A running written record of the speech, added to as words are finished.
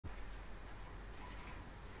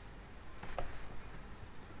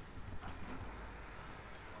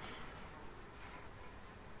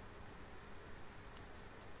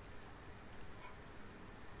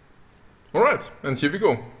Alright, and here we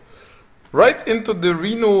go. Right into the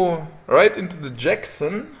Reno, right into the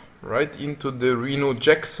Jackson, right into the Reno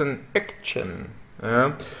Jackson action.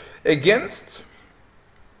 Against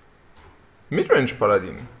Midrange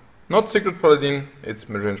Paladin. Not Secret Paladin, it's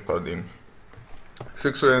Midrange Paladin.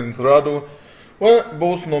 Xixo and Rado, well,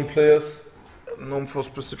 both known players, known for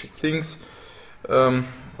specific things.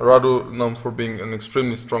 Rado known for being an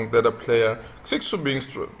extremely strong ladder player. Xixo being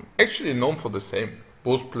actually known for the same.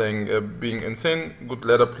 Both playing, being insane, good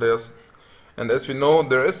ladder players. And as we know,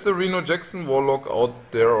 there is the Reno Jackson Warlock out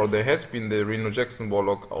there, or there has been the Reno Jackson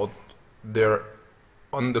Warlock out there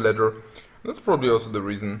on the ladder. That's probably also the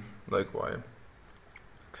reason, like, why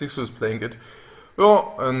Xixo is playing it.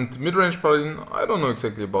 Well, and midrange Paladin, I don't know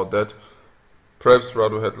exactly about that. Perhaps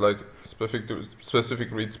Rado had like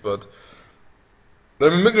specific reads, but I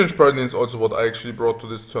mean, midrange Paladin is also what I actually brought to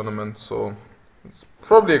this tournament, so it's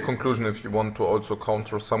probably a conclusion if you want to also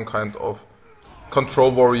counter some kind of control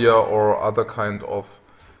warrior or other kind of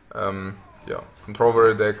control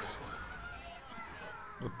warrior decks.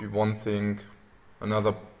 Would be one thing.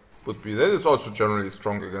 Another would be that it's also generally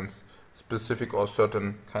strong against specific or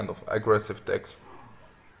certain kind of aggressive decks.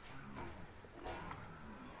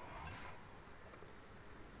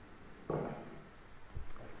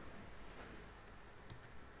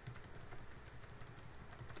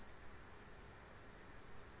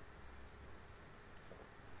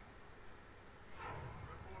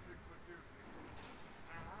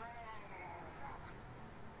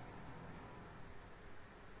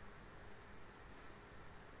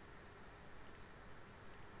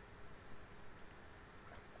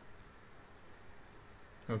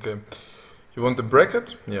 Okay, you want the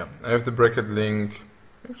bracket? Yeah, I have the bracket link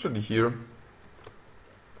actually here,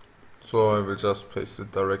 so I will just paste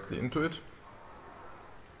it directly into it.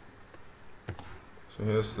 So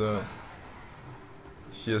here's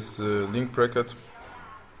the link bracket.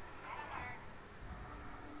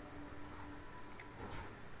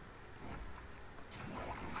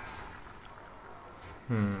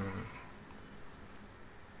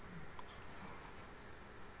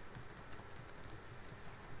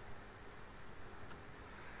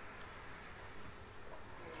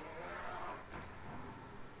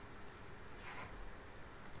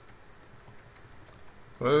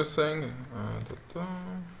 What was I saying?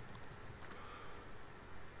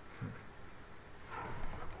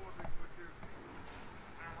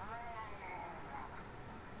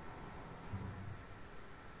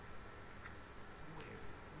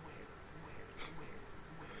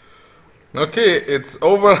 Okay, it's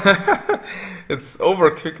over. It's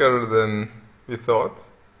over quicker than we thought.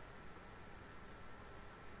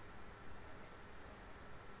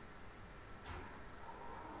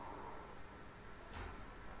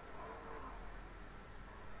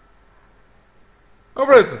 Oh,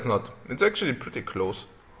 perhaps it's not. It's actually pretty close.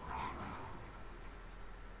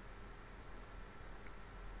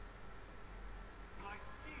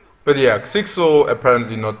 But yeah, Xixo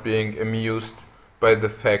apparently not being amused by the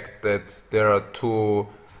fact that there are two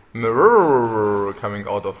mirror coming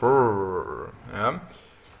out of her. Yeah.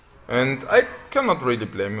 And I cannot really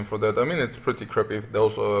blame him for that. I mean, it's pretty crappy if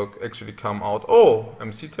those actually come out. Oh,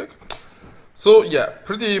 MC tech. So yeah,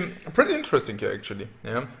 pretty interesting here actually.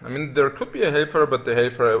 Yeah, I mean there could be a Hellfire, but the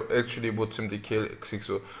Hellfire actually would simply kill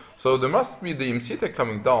Xixo. So there must be the MC tech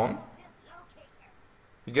coming down.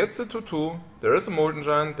 He gets the 2/2. There is a Molten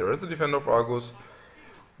Giant. There is a Defender of Argus.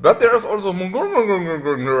 But there is also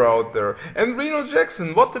Mungurungurungurungur out there. And Reno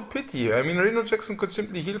Jackson, what a pity. I mean, Reno Jackson could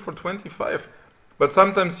simply heal for 25. But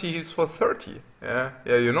sometimes he heals for 30. Yeah,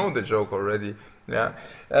 you know the joke already. Yeah,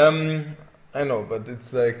 I know, but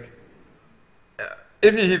it's like,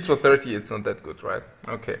 if he hits for 30, it's not that good, right?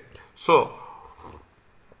 Okay, so,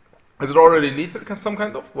 is it already lethal, some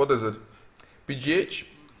kind of? What is it? BGH?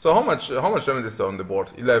 So how much damage is there on the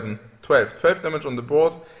board? 11, 12. 12 damage on the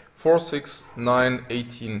board, 4, 6, 9,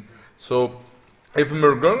 18. So, if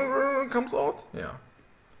Murgur comes out, yeah.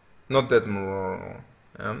 Not that Murgur,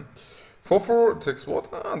 yeah. 4/4 takes what?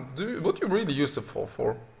 Would you really use the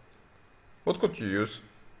 4/4? What could you use?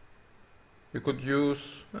 You could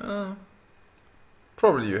use...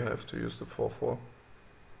 probably you have to use the 4/4.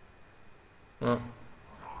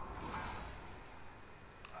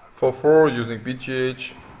 4/4 using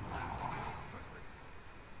BGH.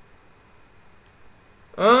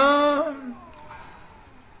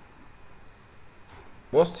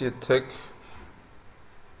 What's the attack?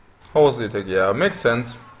 How was the attack? Yeah, makes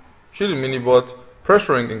sense. Shielded minibot,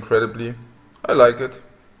 pressuring incredibly. I like it.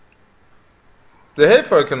 The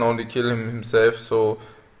Hellfire can only kill him himself, so...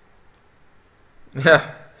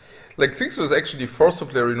 Yeah, like Xixo is actually forced to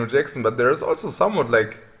play Reno Jackson, but there is also somewhat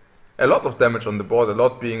like a lot of damage on the board, a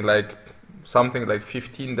lot being like something like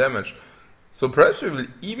 15 damage. So perhaps we will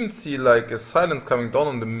even see like a silence coming down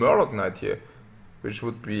on the Murloc Knight here, which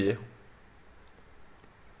would be...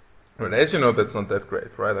 Well, as you know, that's not that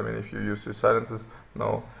great, right? I mean, if you use your silences,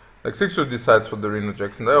 no. Like Xixo decides for the Reno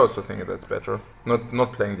Jackson, I also think that's better.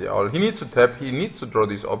 Not playing the Owl. He needs to tap, he needs to draw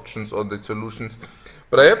these options or the solutions.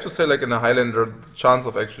 But I have to say, like in a Highlander, the chance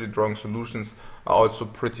of actually drawing solutions are also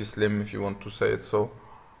pretty slim, if you want to say it so.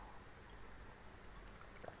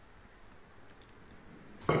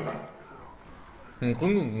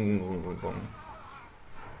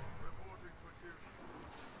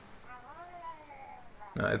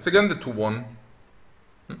 It's again the 2-1.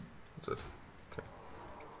 That's it. Okay.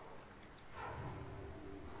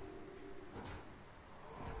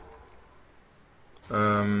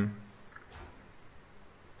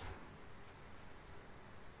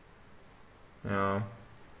 Yeah.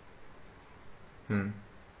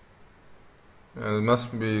 It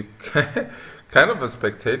must be kind of a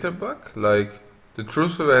spectator bug, like the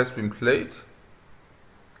Truth Silver has been played,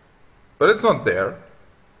 but it's not there.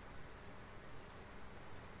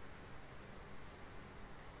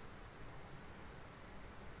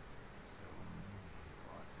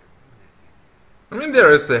 I mean,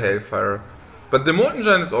 there is a Hellfire, but the Molten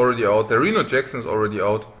Giant is already out, the Reno Jackson is already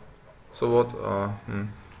out, so what?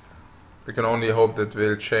 We can only hope that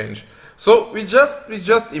will change. So we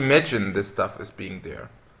just imagine this stuff as being there.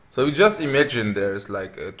 So we just imagine there's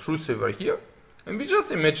like a True Silver here, and we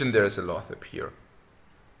just imagine there's a Lothep here.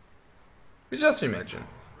 We just imagine.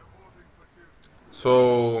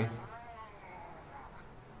 So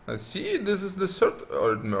let's see, this is the third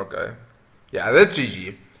old Merc guy. Yeah, that's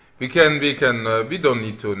GG. We don't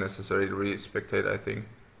need to necessarily re-spectate, I think,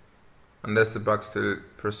 unless the bug still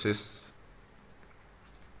persists.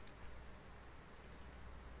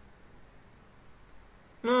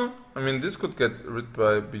 No, I mean, this could get rid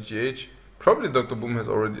by BGH. Probably Dr. Boom has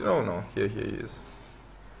already... No, here he is.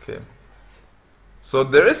 Okay. So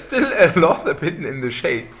there is still a Lothep hidden in the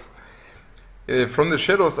shades. From the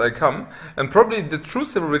shadows I come. And probably the True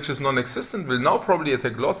Silver, which is non-existent, will now probably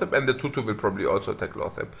attack Lothep, and the 2-2 will probably also attack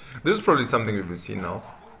Lothep. This is probably something we will see now.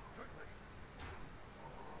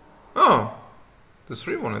 Oh! The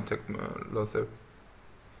 3-1 attacked Lothep.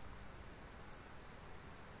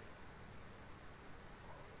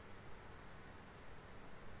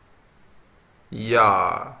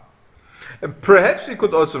 Yeah. Perhaps we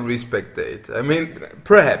could also respectate. I mean,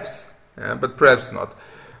 perhaps. Yeah, but perhaps not.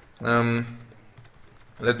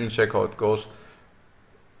 Let me check how it goes.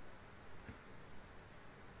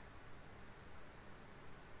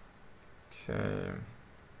 Okay.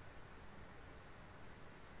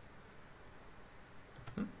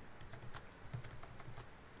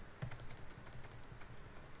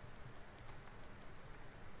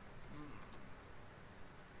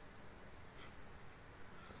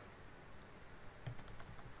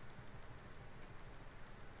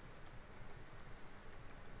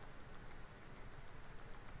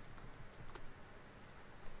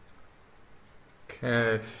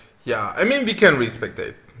 Yeah, I mean, we can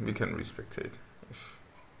respectate. We can respectate.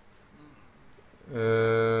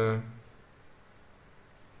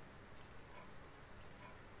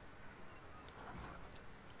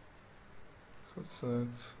 What's that?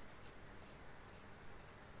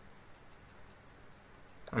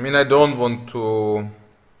 I mean, I don't want to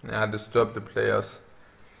disturb the players.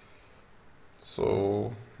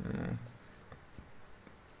 So...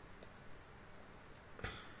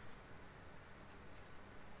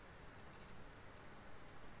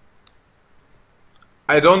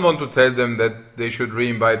 I don't want to tell them that they should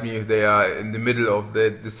re-invite me if they are in the middle of the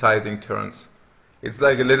deciding turns. It's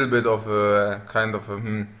like a little bit of a kind of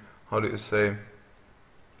a, how do you say?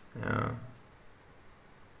 Yeah,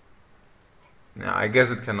 I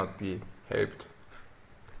guess it cannot be helped.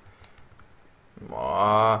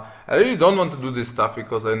 I really don't want to do this stuff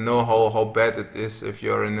because I know how bad it is if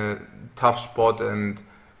you're in a tough spot and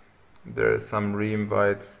there is some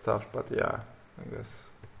re-invite stuff, but yeah, I guess.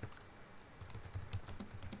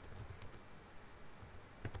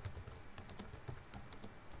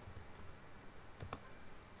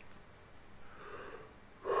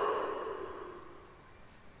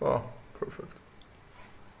 Oh, perfect.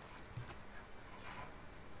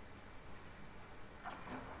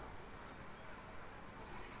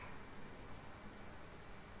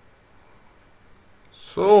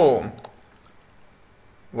 So,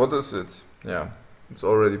 what is it? Yeah, it's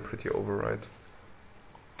already pretty over, right?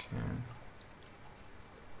 Okay.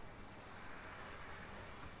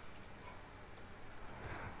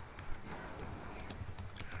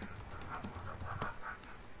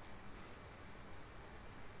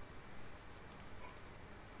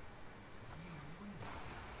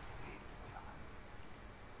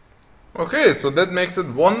 Okay, so that makes it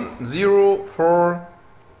 1-0 for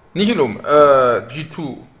Nihilum.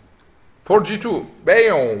 G2. For G2.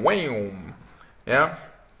 Bam, wham. Yeah.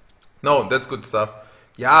 No, that's good stuff.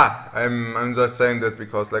 Yeah, I'm just saying that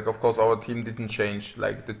because, like, of course our team didn't change.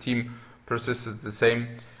 Like, the team persisted the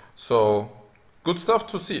same. So, good stuff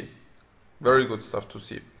to see. Very good stuff to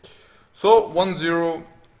see. So, 1-0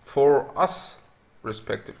 for us,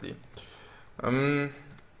 respectively.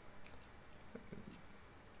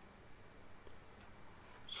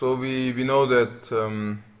 So we know that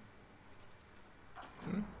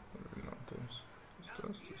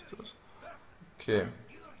okay.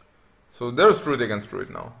 So there's Druid against Druid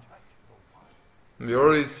now. We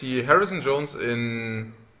already see Harrison Jones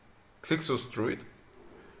in Xixo's Druid,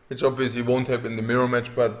 which obviously won't have in the mirror match,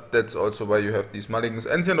 but that's also why you have these mulligans.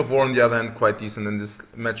 Ancient of War on the other hand quite decent in this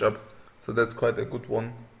matchup, so that's quite a good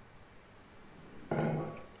one.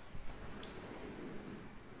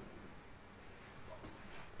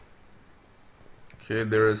 Okay,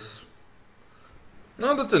 there is...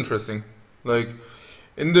 No, that's interesting. Like,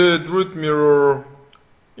 in the Druid mirror,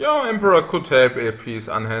 yeah, Emperor could help if he's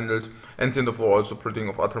unhandled. Ancient of War also pretty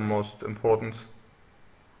of uttermost importance.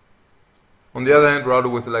 On the other hand, rather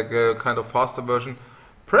with like a kind of faster version.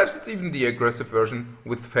 Perhaps it's even the aggressive version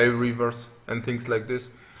with Fail Reavers and things like this.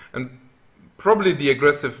 And probably the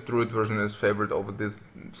aggressive Druid version is favored over the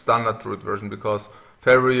standard Druid version because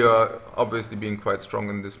Fail Reaver obviously being quite strong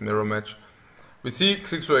in this mirror match. We see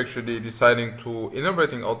Xixo actually deciding to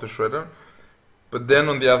innovating out the Shredder, but then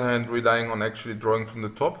on the other hand relying on actually drawing from the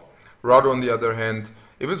top. Rather on the other hand,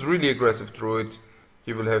 if it's really aggressive Druid,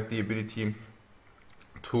 he will have the ability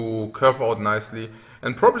to curve out nicely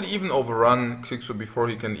and probably even overrun Xixo before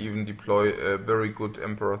he can even deploy a very good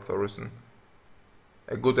Emperor Thaurissan.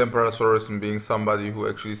 A good Emperor Thaurissan being somebody who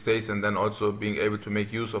actually stays and then also being able to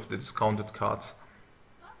make use of the discounted cards.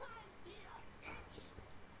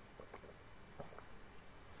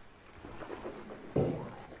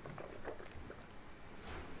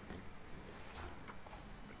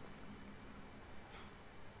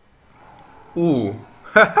 Ooh.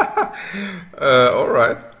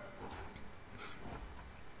 Alright.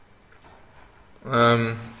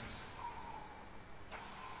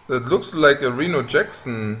 That looks like a Reno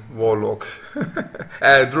Jackson Warlock.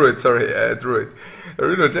 Druid, sorry, Druid. A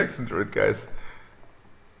Reno Jackson Druid, guys.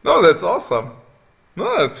 No, that's awesome.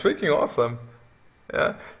 No, that's freaking awesome.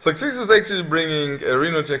 Yeah. So Xixo is actually bringing a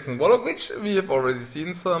Reno Jackson Warlock, which we have already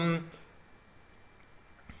seen some.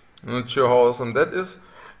 I'm not sure how awesome that is.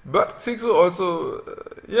 But Xixo also,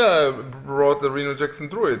 brought the Reno Jackson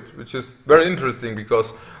Druid, which is very interesting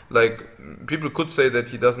because, like, people could say that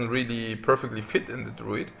he doesn't really perfectly fit in the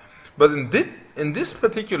Druid, but in this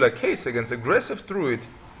particular case against aggressive Druid,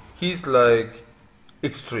 he's like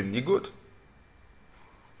extremely good.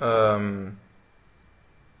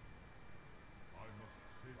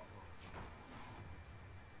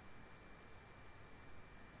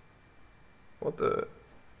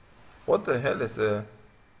 What the hell is a...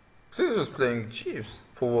 Xixo's playing Chiefs.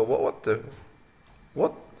 For what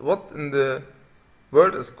in the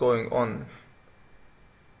world is going on?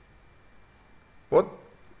 What?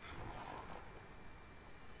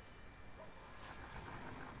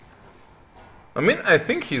 I mean, I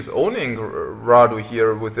think he's owning Radu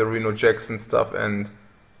here with the Reno Jackson stuff and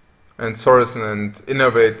Thaurissan and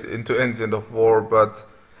Innervate into Ancient of War, but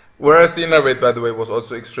whereas the Innervate, by the way, was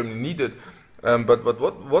also extremely needed. But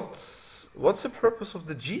what's the purpose of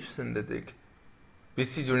the Jeeves in the deck? We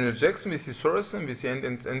see Reno Jackson, we see Thaurissan, we see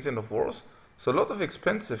Ancient of Wars. So a lot of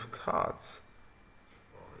expensive cards.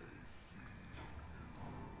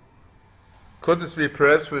 Could this be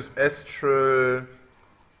perhaps with Astral?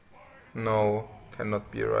 No, cannot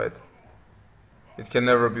be right. It can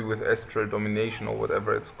never be with Astral Domination or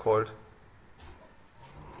whatever it's called.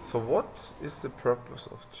 So what is the purpose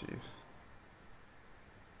of Chiefs?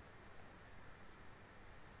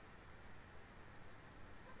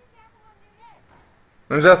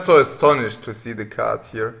 I'm just so astonished to see the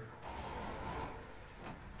cards here.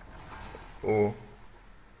 Oh,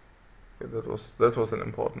 okay, that was an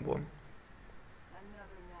important one.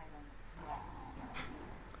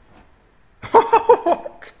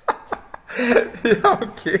 What? Yeah,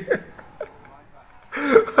 okay.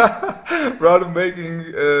 Rather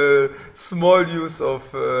making small use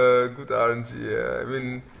of good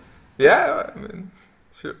RNG. Yeah, I mean,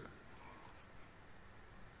 sure.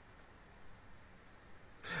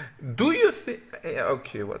 Do you think? Yeah,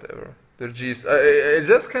 okay, whatever. The G's. I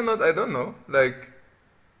just cannot. I don't know. Like,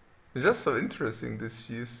 it's just so interesting. This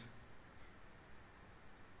G's.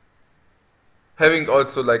 Having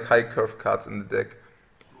also like high curve cards in the deck.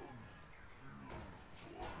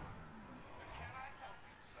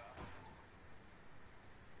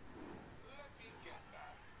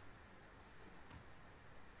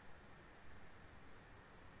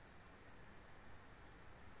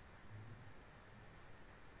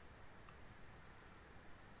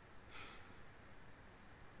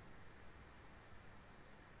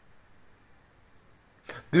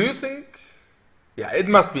 Do you think? Yeah, it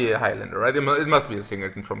must be a Highlander, right? It must be a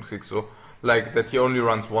singleton from Xixo. Like that he only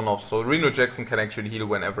runs one off, so Reno Jackson can actually heal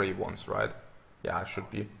whenever he wants, right? Yeah, it should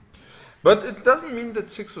be. But it doesn't mean that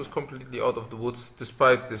Xixo is completely out of the woods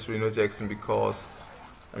despite this Reno Jackson, because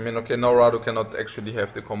I mean, okay, now Rado cannot actually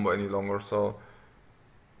have the combo any longer, so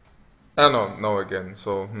no again,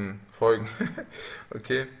 so Folgen.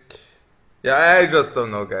 Okay. Yeah, I just don't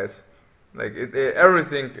know, guys. Like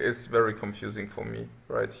everything is very confusing for me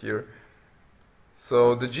right here.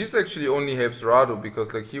 So the G's actually only helps Rado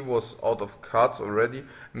because like he was out of cards already.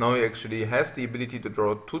 Now he actually has the ability to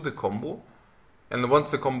draw to the combo. And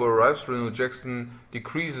once the combo arrives, Reno Jackson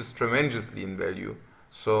decreases tremendously in value.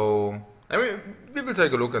 So, I mean, we will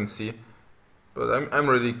take a look and see. But I'm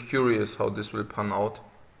really curious how this will pan out.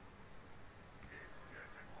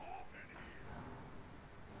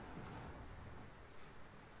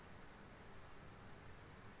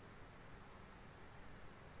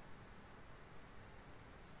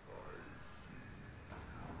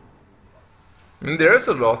 I mean, there is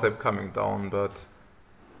a Lothep coming down, but...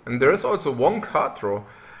 And there is also one card draw.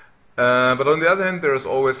 But on the other hand, there is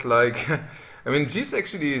always like... I mean, G's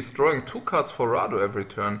actually is drawing 2 cards for Rado every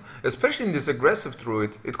turn. Especially in this aggressive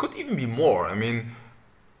druid. It could even be more, I mean...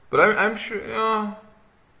 But I'm sure... Yeah,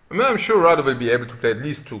 I mean, I'm sure Rado will be able to play at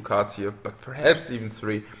least 2 cards here. But perhaps even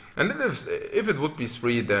 3. And if it would be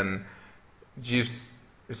 3, then... G's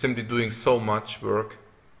is simply doing so much work.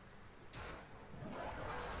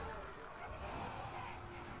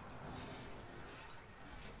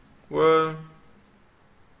 Well,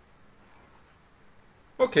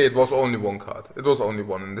 okay, it was only 1 card. It was only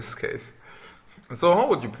 1 in this case. So how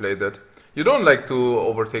would you play that? You don't like to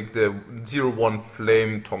overtake the 0-1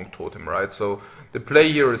 Flame Tongue Totem, right? So the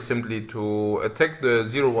play here is simply to attack the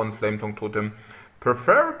 0-1 Flame Tongue Totem,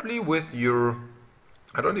 preferably with your,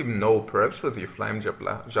 I don't even know, perhaps with your Flame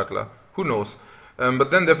Juggler, who knows? But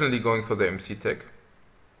then definitely going for the MC tag.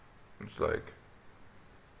 It's like...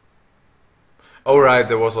 Oh right,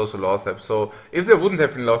 there was also Lothep. So if there wouldn't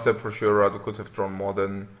have been Lothep, for sure Rado could have drawn more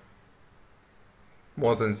than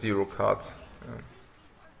 0 cards.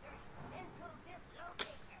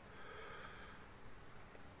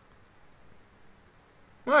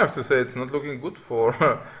 Yeah. I have to say it's not looking good for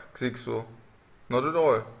Xixo. Not at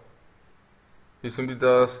all. He simply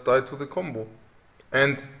does die to the combo.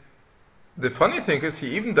 And the funny thing is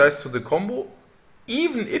he even dies to the combo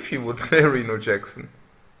even if he would play Reno Jackson.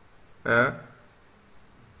 Yeah.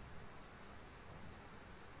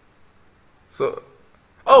 So,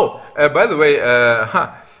 by the way,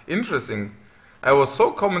 interesting. I was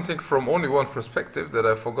so commenting from only one perspective that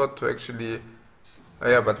I forgot to actually...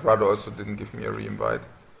 yeah, but Rado also didn't give me a re-invite.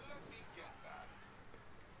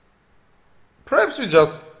 Perhaps we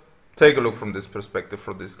just take a look from this perspective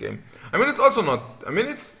for this game. I mean, it's also not... I mean,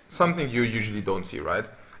 it's something you usually don't see, right?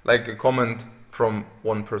 Like a comment from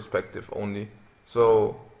one perspective only.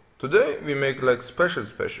 So, today we make like special.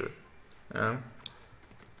 Yeah.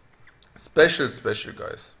 Special,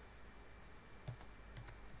 guys.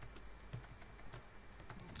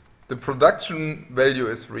 The production value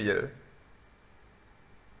is real.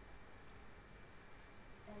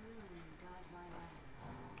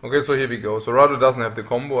 Okay, so here we go. So Rado doesn't have the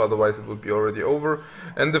combo, otherwise it would be already over.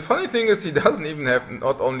 And the funny thing is he doesn't even have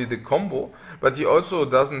not only the combo, but he also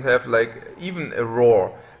doesn't have like even a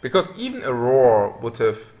roar. Because even a roar would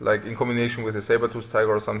have, like in combination with a Sabertooth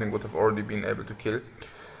Tiger or something, would have already been able to kill.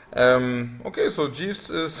 Okay, so Jeeves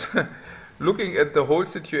is looking at the whole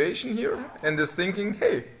situation here and is thinking,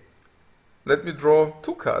 hey, let me draw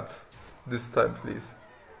 2 cards this time, please.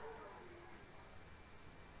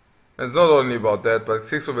 It's not only about that, but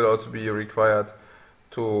Xixo will also be required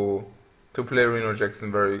to play Reno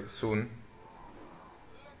Jackson very soon.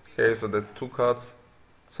 Okay, so that's 2 cards.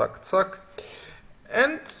 Zack.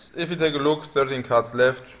 And if you take a look, 13 cards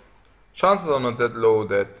left. Chances are not that low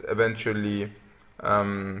that eventually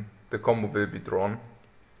the combo will be drawn.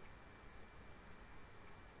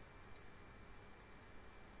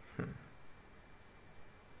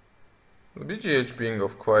 The BGH being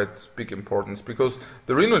of quite big importance, because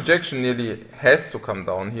the Reno Jackson nearly has to come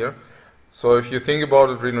down here. So if you think about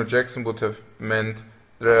it, Reno Jackson would have meant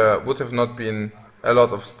there would have not been a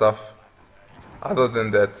lot of stuff other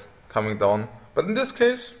than that coming down. But in this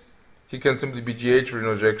case, he can simply BGH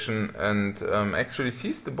Reno Jackson and actually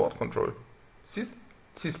seize the board control.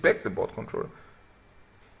 Seize back the board control.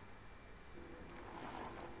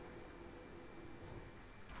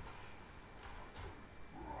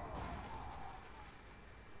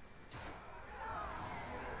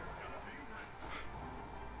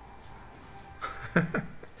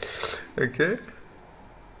 Okay.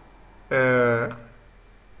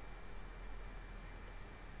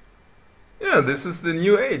 Yeah, this is the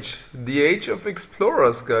new age. The age of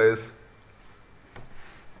explorers, guys.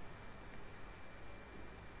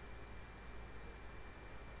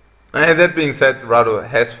 And that being said, Rado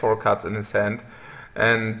has 4 cards in his hand.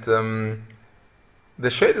 And the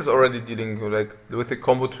Shade is already dealing like with a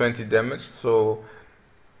combo 20 damage, so...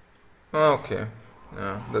 Okay.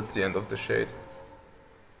 Yeah, that's the end of the Shade.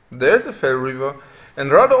 There's a Fel Reaver. And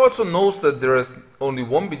Rado also knows that there is only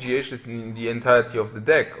 1 BGH in the entirety of the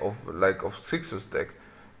deck, of Xixo's deck.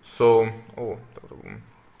 So,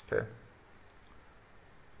 okay.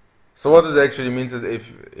 So what it actually means is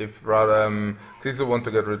if Rado Xixo want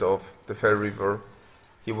to get rid of the Fel Reaver,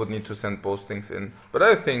 he would need to send both things in. But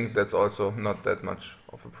I think that's also not that much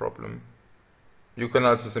of a problem. You can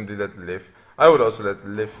also simply let it live. I would also let it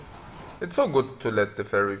live. It's so good to let the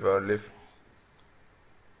Fel Reaver live.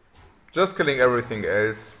 Just killing everything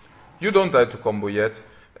else. You don't die to combo yet,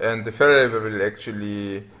 and the Fel Reaver will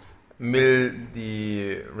actually mill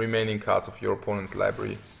the remaining cards of your opponent's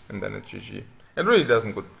library, and then it's GG. It really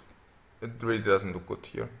doesn't look good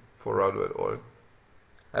here for Rado at all.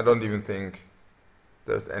 I don't even think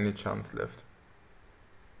there's any chance left.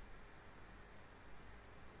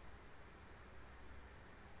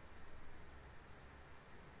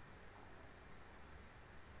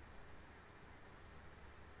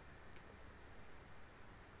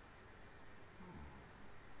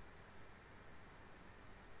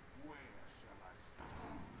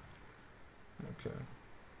 Okay.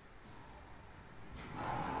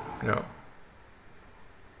 No.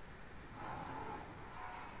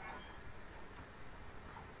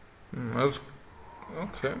 That's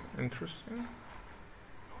okay. Interesting.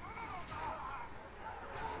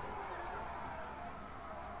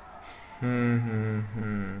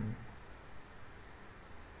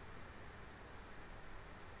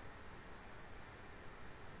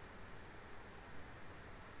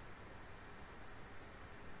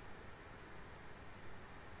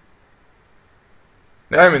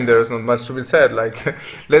 I mean, there's not much to be said. Like,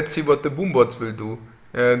 let's see what the boombots will do.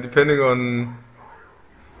 Depending on...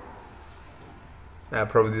 Yeah,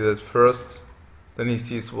 probably that's first. Then he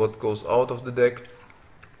sees what goes out of the deck.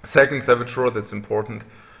 Second, Savage Roar, that's important.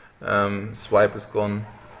 Swipe is gone.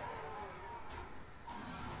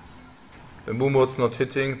 The boombots not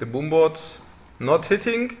hitting. The boombots not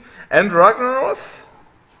hitting. And Ragnaros.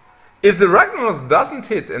 If the Ragnaros doesn't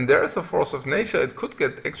hit and there is a Force of Nature, it could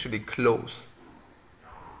get actually close.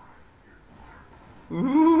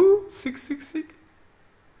 Ooh, 666.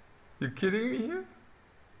 You kidding me here?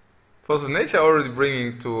 Force of Nature already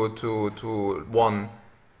bringing to 1.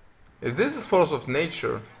 If this is Force of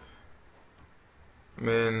Nature, I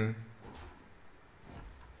mean...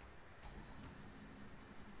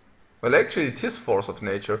 Well, actually it is Force of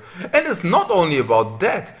Nature. And it's not only about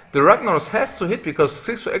that. The Ragnaros has to hit because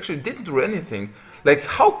Xixo actually didn't do anything. Like,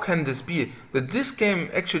 how can this be that this game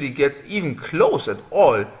actually gets even close at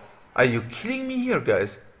all? Are you kidding me here,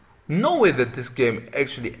 guys? No way that this game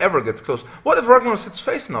actually ever gets close. What if Ragnaros hits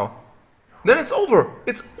face now? Then it's over.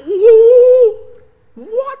 It's... Ooh,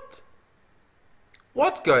 what?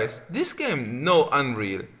 What, guys? This game? No,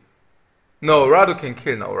 unreal. No, Rado can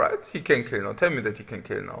kill now, right? He can kill now. Tell me that he can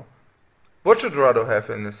kill now. What should Rado have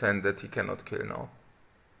in his hand that he cannot kill now?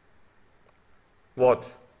 What?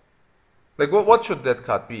 Like, what should that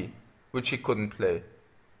card be? Which he couldn't play?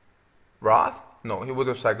 Wrath? No, he would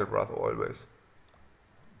have cycled Wrath always.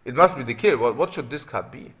 It must be the kill. What should this card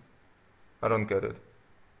be? I don't get it.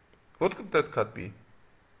 What could that card be?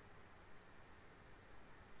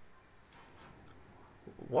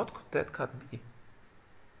 What could that card be?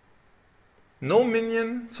 No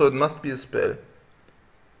minion, so it must be a spell.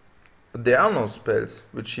 But there are no spells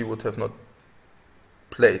which he would have not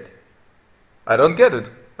played. I don't get it.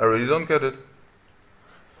 I really don't get it.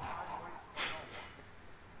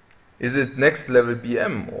 Is it next level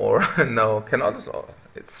BM or no? Cannot. Oh,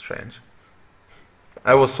 it's strange.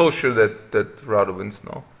 I was so sure that Rado wins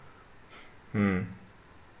now.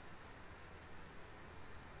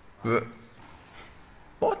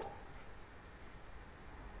 What?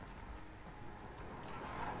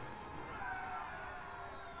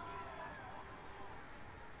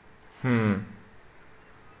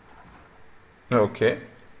 Okay.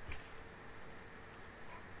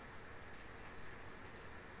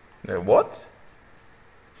 What?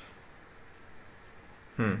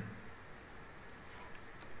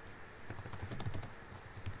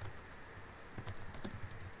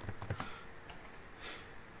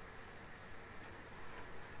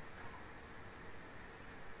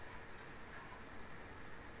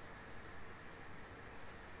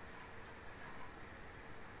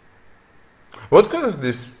 What could have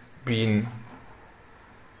this been?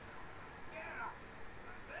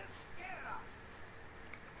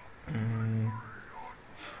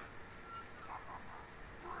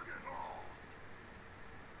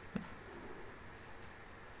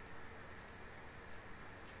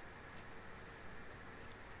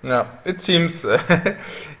 Yeah, it seems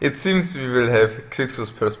it seems we will have Xixo's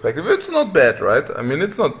perspective. It's not bad, right? I mean,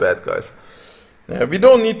 it's not bad, guys. Yeah, we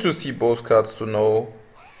don't need to see both cards to know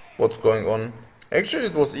what's going on. Actually,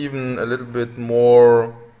 it was even a little bit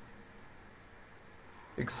more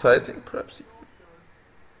exciting, perhaps.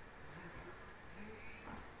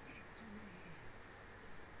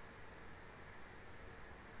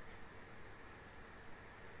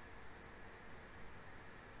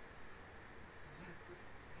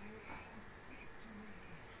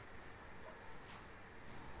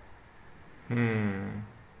 Hmm.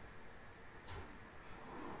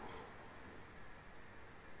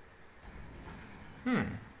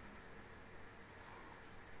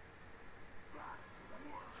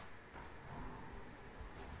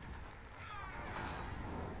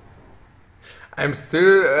 I'm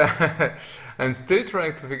still I'm still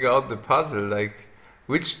trying to figure out the puzzle. Like,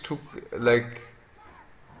 which took like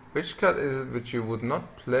which card is it which you would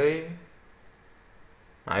not play?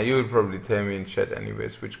 You will probably tell me in chat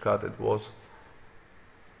anyways which card it was.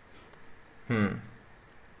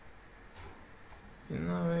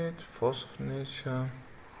 Innovate, Force of Nature.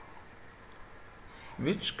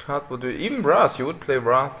 Which card would you... Even Wrath, you would play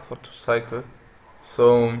Wrath for 2 cycle.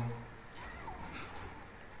 So...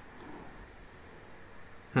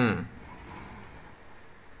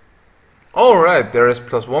 Oh right, there is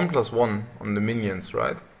 +1/+1 on the minions,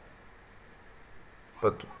 right?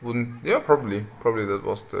 But wouldn't... Yeah, probably that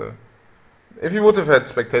was the... If you would have had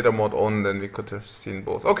spectator mode on, then we could have seen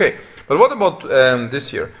both. Okay, but what about this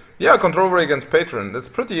here? Yeah, control against patron. That's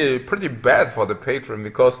pretty bad for the patron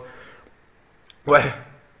because, well,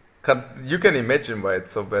 you can imagine why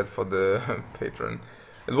it's so bad for the patron.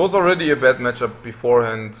 It was already a bad matchup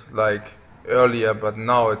beforehand, like earlier, but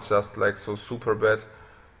now it's just like so super bad.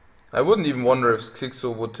 I wouldn't even wonder if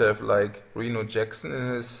Xixo would have like Reno Jackson in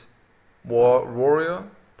his warrior,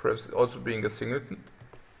 perhaps also being a singleton.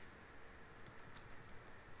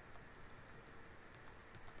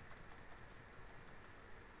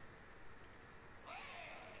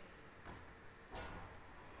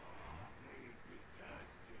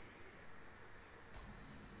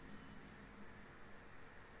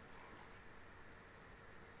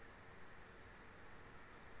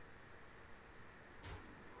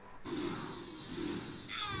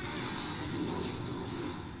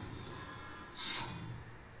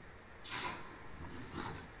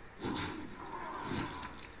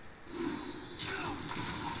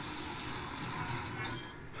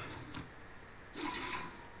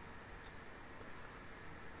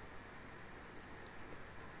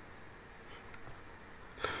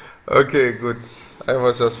 Okay, good. I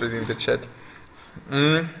was just reading the chat.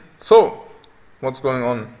 So, what's going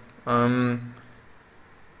on?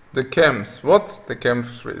 The camps. What? The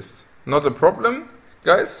camps is not a problem,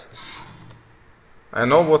 guys. I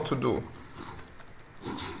know what to do.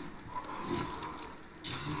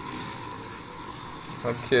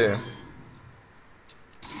 Okay.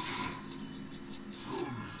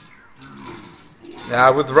 Yeah,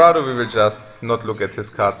 with Rado we will just not look at his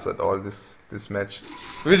cards at all this match.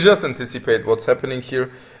 We'll just anticipate what's happening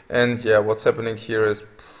here. And yeah, what's happening here is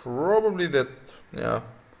probably that, yeah,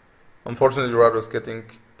 unfortunately Rado is getting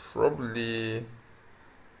probably,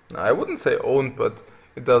 I wouldn't say owned, but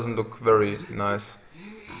it doesn't look very nice.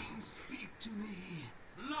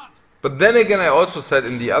 But then again, I also said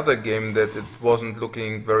in the other game that it wasn't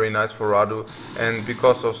looking very nice for Radu, and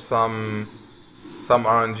because of some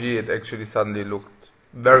RNG, it actually suddenly looked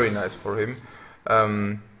very nice for him.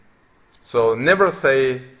 So never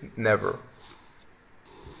say never.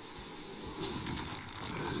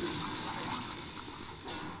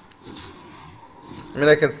 I mean,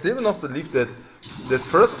 I can still not believe that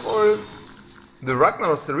first of all, the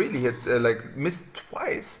Ragnaros really had like missed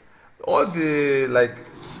twice. All the like,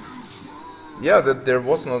 yeah, that there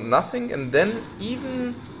was nothing, and then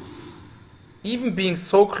even being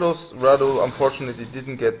so close, Rado unfortunately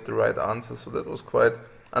didn't get the right answer, so that was quite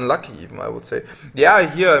unlucky even, I would say. Yeah,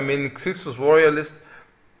 here, I mean, Xixo's warrior list,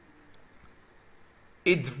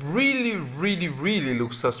 it really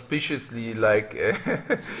looks suspiciously like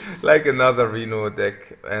like another Reno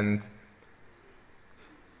deck, and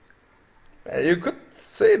you could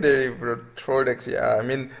say they were troll decks. Yeah, I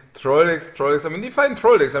mean troll decks. I mean, define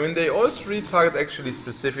troll decks. I mean, they all three target actually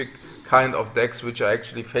specific kind of decks, which are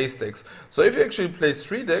actually face decks. So if you actually play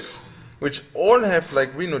 3 decks, which all have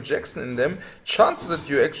like Reno Jackson in them, chances that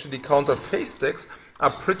you actually counter face decks are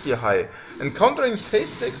pretty high. And countering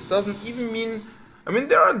face decks doesn't even mean, I mean,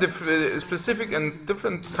 there are specific and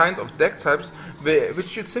different kind of deck types which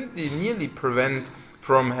should simply nearly prevent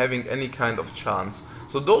from having any kind of chance.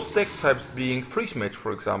 So those deck types being Freeze Mage,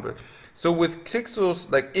 for example. So with Xixo's,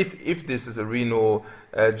 like if this is a Reno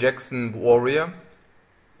Jackson warrior,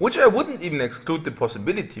 which I wouldn't even exclude the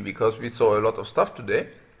possibility because we saw a lot of stuff today,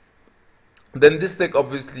 then this deck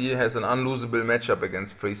obviously has an unlosable matchup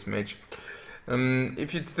against Freeze Mage.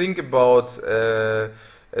 If you think about a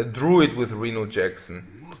Druid with Reno Jackson,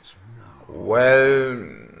 well,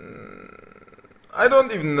 I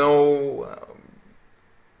don't even know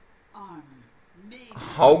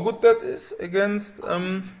how good that is against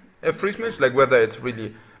a Freeze Mage, like whether it's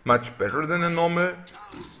really much better than a normal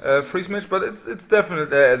Freeze Mage, but it's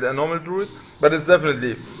definitely a normal Druid, but it's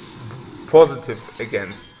definitely positive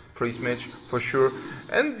against Freeze Mage for sure.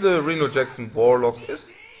 And the Reno Jackson Warlock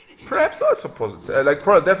is perhaps also positive,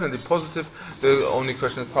 definitely positive. The only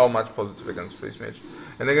question is how much positive against Freeze Mage.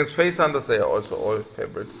 And against Face Hunters they are also all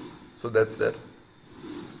favorite, so that's that.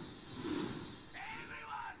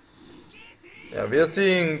 Yeah, we are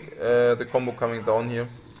seeing the combo coming down here.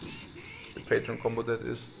 The patron combo that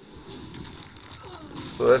is.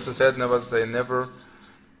 So as I said, never say never.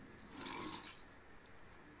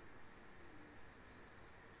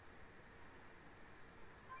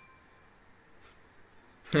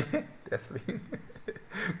 Deathwing.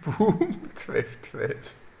 Boom, 12-12.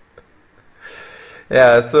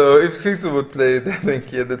 Yeah, so if Xixo would play it, I think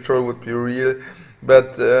here the troll would be real.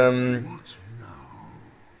 But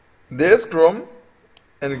there's Grom,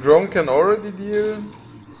 and Grom can already deal,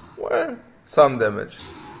 well, some damage.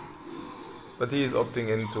 But he is opting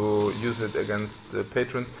in to use it against the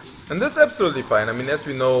patrons, and that's absolutely fine. I mean, as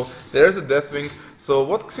we know, there's a Deathwing, so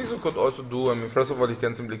what Xixo could also do, I mean, first of all, he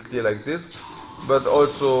can simply clear like this, but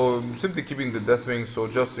also simply keeping the Deathwing, so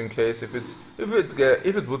just in case, if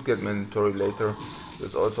it would get mandatory later,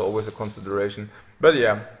 that's also always a consideration. But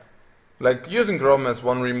yeah, like using Grom as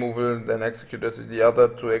one removal, then Execute as the other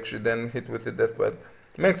to actually then hit with the Deathbite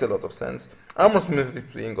makes a lot of sense. Armor Smith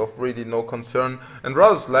being of really no concern, and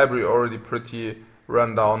Radha's library already pretty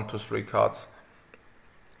run down to 3 cards.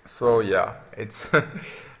 So yeah, it's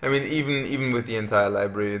I mean, even with the entire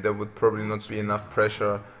library, there would probably not be enough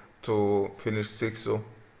pressure to finish Xixo.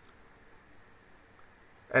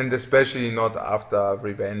 And especially not after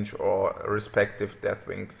Revenge or a respective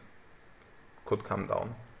Deathwing could come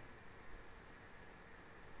down.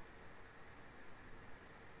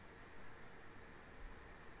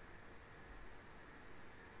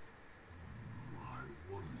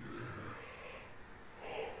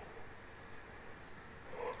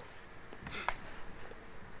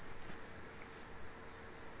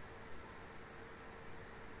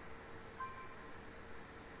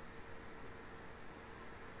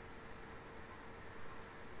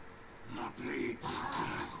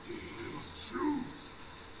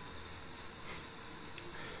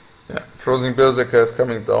 Yeah, Frozen Berserker is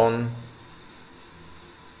coming down.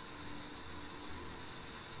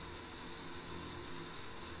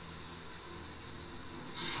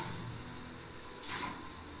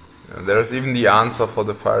 And there's even the answer for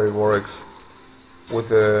the Fiery Warwicks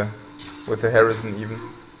with a Harrison even.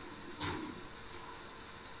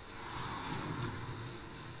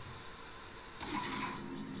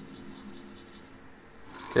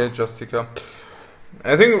 Okay, Justica.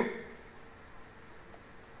 I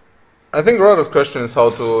think Rod's question is how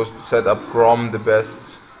to set up Grom the best.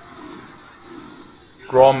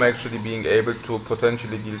 Grom actually being able to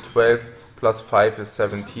potentially deal 12, plus 5 is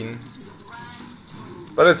 17.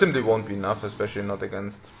 But it simply won't be enough, especially not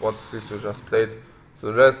against what Xixo just played.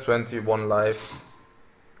 So there's 21 life.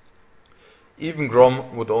 Even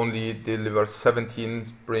Grom would only deliver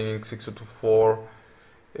 17, bringing Xixo to 4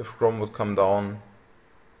 if Grom would come down.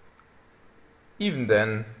 Even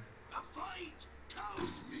then,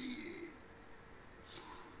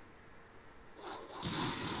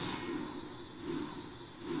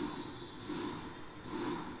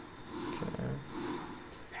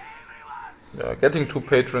 yeah, getting 2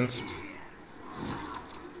 patrons.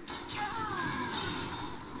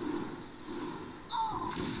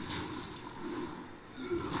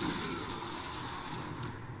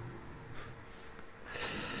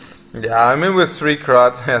 Yeah, I mean with 3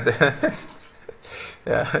 cards,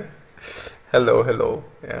 yeah. Hello,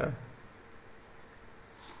 yeah.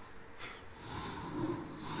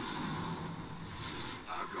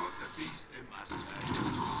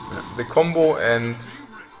 Yeah, the combo and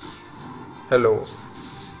hello,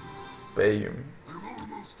 Bayum. I'm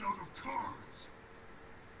almost out of cards.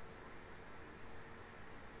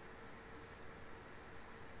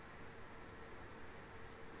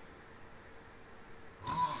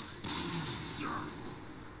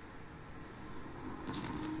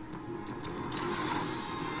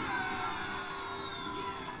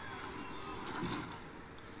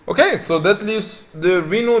 Okay, so that leaves the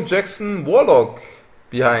Reno Jackson Warlock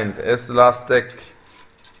behind as the last deck.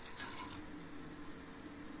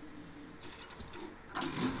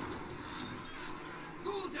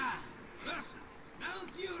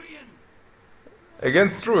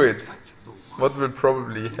 Against Druid, what will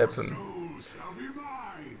probably happen?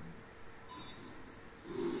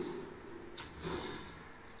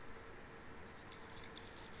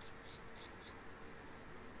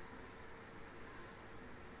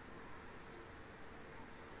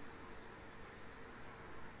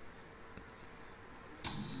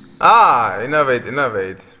 Ah, innovate,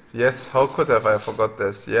 innovate. Yes, how could have I forgot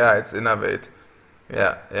this? Yeah, it's innovate.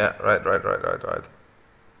 Yeah, right.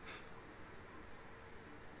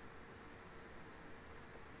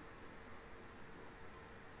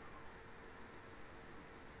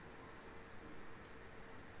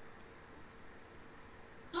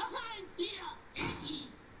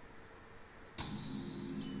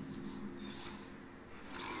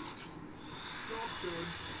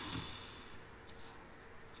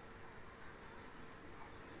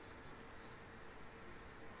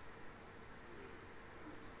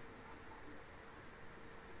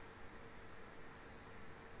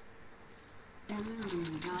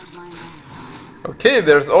 Okay,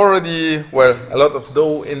 there's already, well, a lot of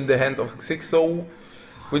dough in the hand of Xixo,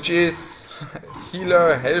 which is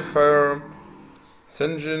Healer, Hellfire,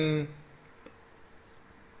 Senjin.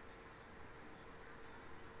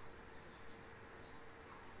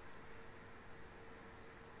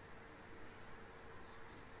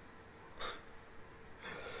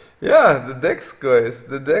 Yeah, the decks, guys,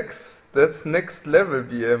 the decks, that's next level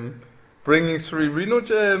BM. Bringing 3 Reno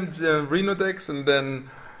decks and then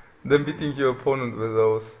beating your opponent with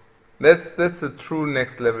those. That's a true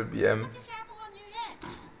next level BM.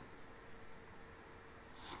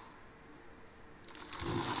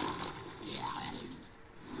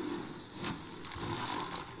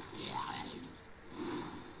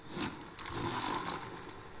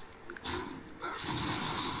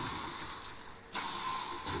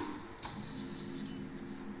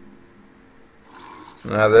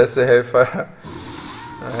 Now that's a Hellfire.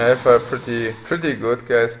 Hellfire pretty good,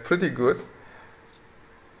 guys, pretty good.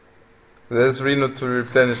 There's Reno to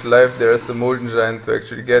replenish life, there's a Molten Giant to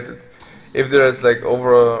actually get it. If there is like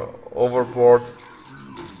overboard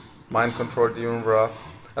Mind Control Demon Wrath.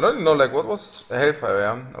 I don't know, like what was Hellfire,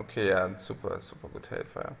 yeah? Okay, yeah, super good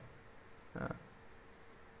Hellfire. Yeah.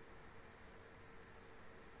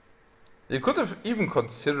 You could have even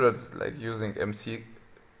considered like using MC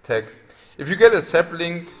tech. If you get a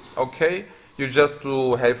sapling, okay, you just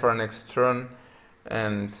do Hellfire next turn,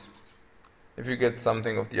 and if you get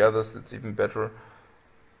something of the others, it's even better.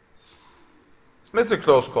 It's a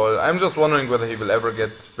close call. I'm just wondering whether he will ever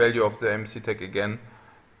get value of the MC tech again,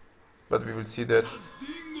 but we will see that.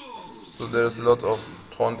 So there's a lot of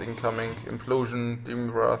Taunt incoming, Implosion, Demon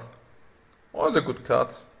Wrath, all the good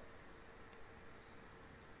cards.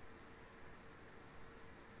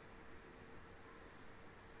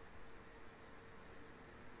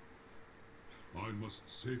 I must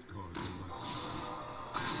safeguard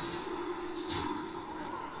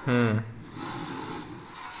the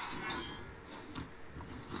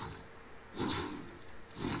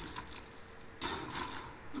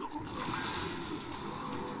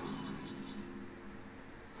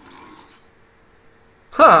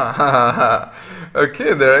Ha ha ha!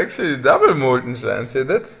 Okay, they're actually double Molten Giants here.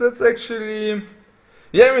 That's actually,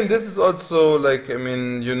 yeah. I mean, this is also like, I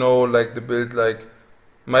mean, you know, like the build, like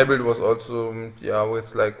my build was also, yeah,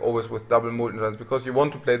 with like always with double Molten Giants, because you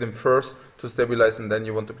want to play them first to stabilize, and then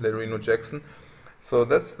you want to play Reno Jackson. So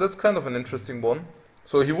that's kind of an interesting one.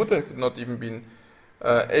 So he would have not even been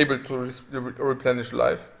able to replenish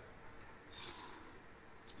life.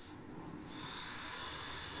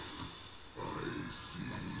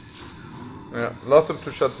 Yeah, Lothrop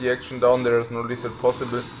to shut the action down, there is no lethal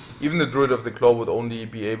possible. Even the Druid of the Claw would only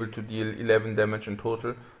be able to deal 11 damage in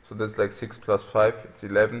total, so that's like 6 plus 5, it's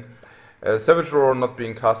 11. Savage Roar not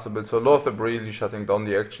being castable, so Lothrop really shutting down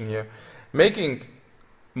the action here, making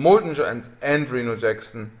Molten Giants and Reno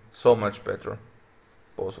Jackson so much better,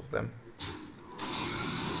 both of them.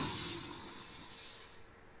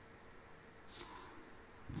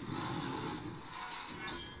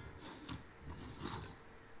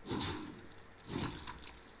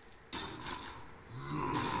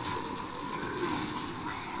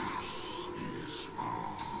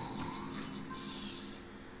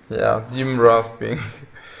 Yeah, Demon Wrath being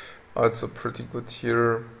also pretty good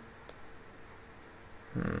here.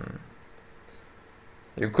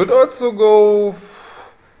 You could also go...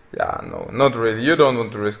 Yeah, no, not really. You don't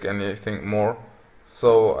want to risk anything more.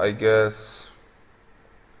 So I guess...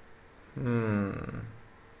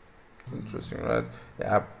 Interesting, right?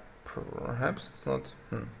 Yeah, perhaps it's not.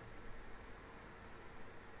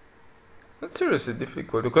 That's seriously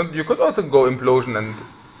difficult. You could also go implosion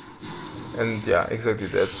and yeah, exactly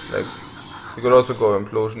that. Like you could also go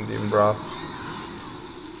implosion, demon breath.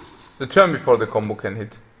 The turn before the combo can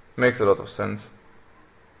hit makes a lot of sense.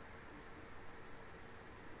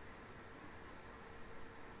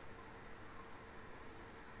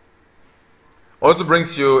 Also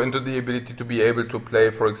brings you into the ability to be able to play,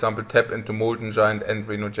 for example, tap into Molten Giant and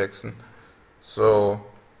Reno Jackson. So,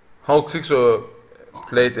 how Xixo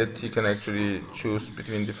played it, he can actually choose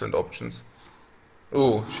between different options.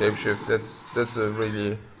 Ooh, Shapeshift, that's a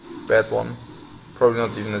really bad one. Probably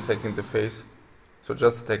not even attacking the face. So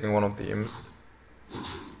just attacking one of the imps.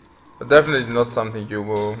 But definitely not something you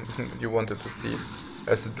wanted to see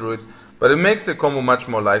as a druid. But it makes the combo much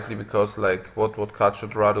more likely because like what card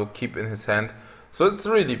should Radu keep in his hand? So it's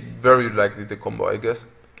really very likely the combo, I guess.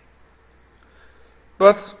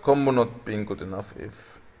 But combo not being good enough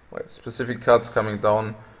if specific cards coming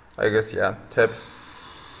down, I guess, yeah, tap,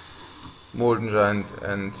 Molten Giant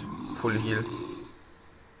and full heal.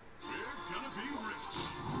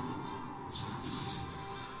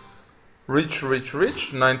 Reach,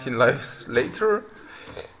 19 lives later.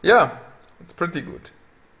 Yeah, it's pretty good.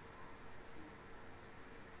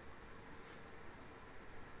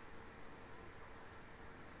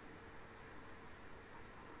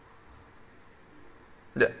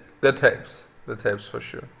 Yeah, that helps. That helps for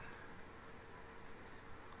sure.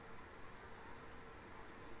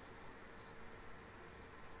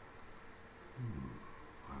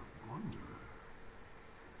 I wonder.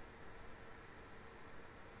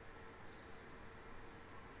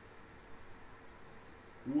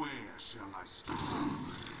 Where shall I start?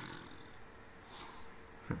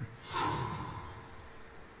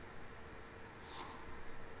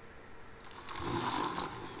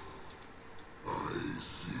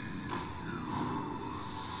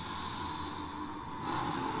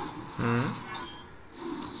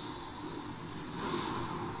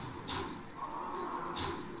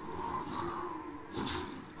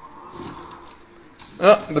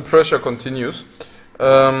 The pressure continues.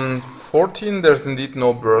 14, there's indeed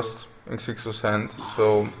no burst in Xixo's hand,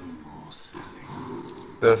 so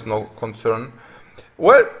there's no concern.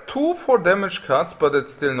 Well, 2 for damage cards, but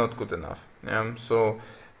it's still not good enough. So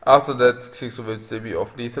after that, Xixo will still be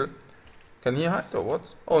off lethal. Can he hide or what?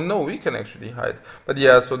 Oh no, we can actually hide. But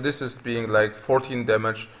yeah, so this is being like 14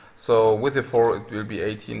 damage. So with a 4, it will be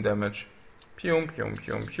 18 damage. Pium, pium,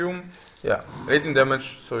 pium, pium. Yeah, 18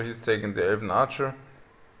 damage, so he's taking the Elven Archer.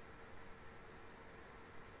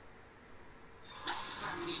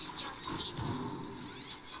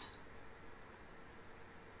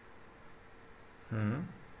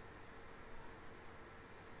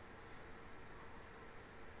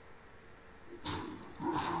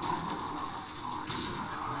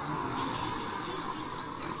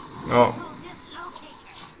 No.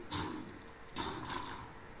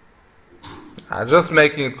 Just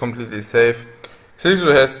making it completely safe.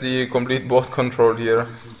 Xixo has the complete board control here.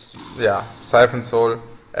 Yeah, Siphon Soul,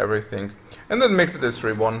 everything. And that makes it a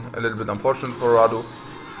 3-1. A little bit unfortunate for Radu.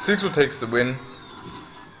 Xixo takes the win.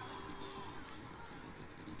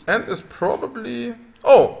 And is probably...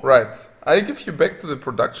 Oh, right. I give you back to the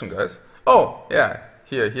production, guys. Oh, yeah.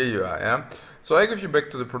 Here you are, yeah. So I give you back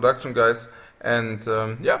to the production, guys. And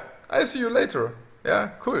yeah, I see you later.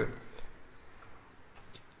 Yeah, cool.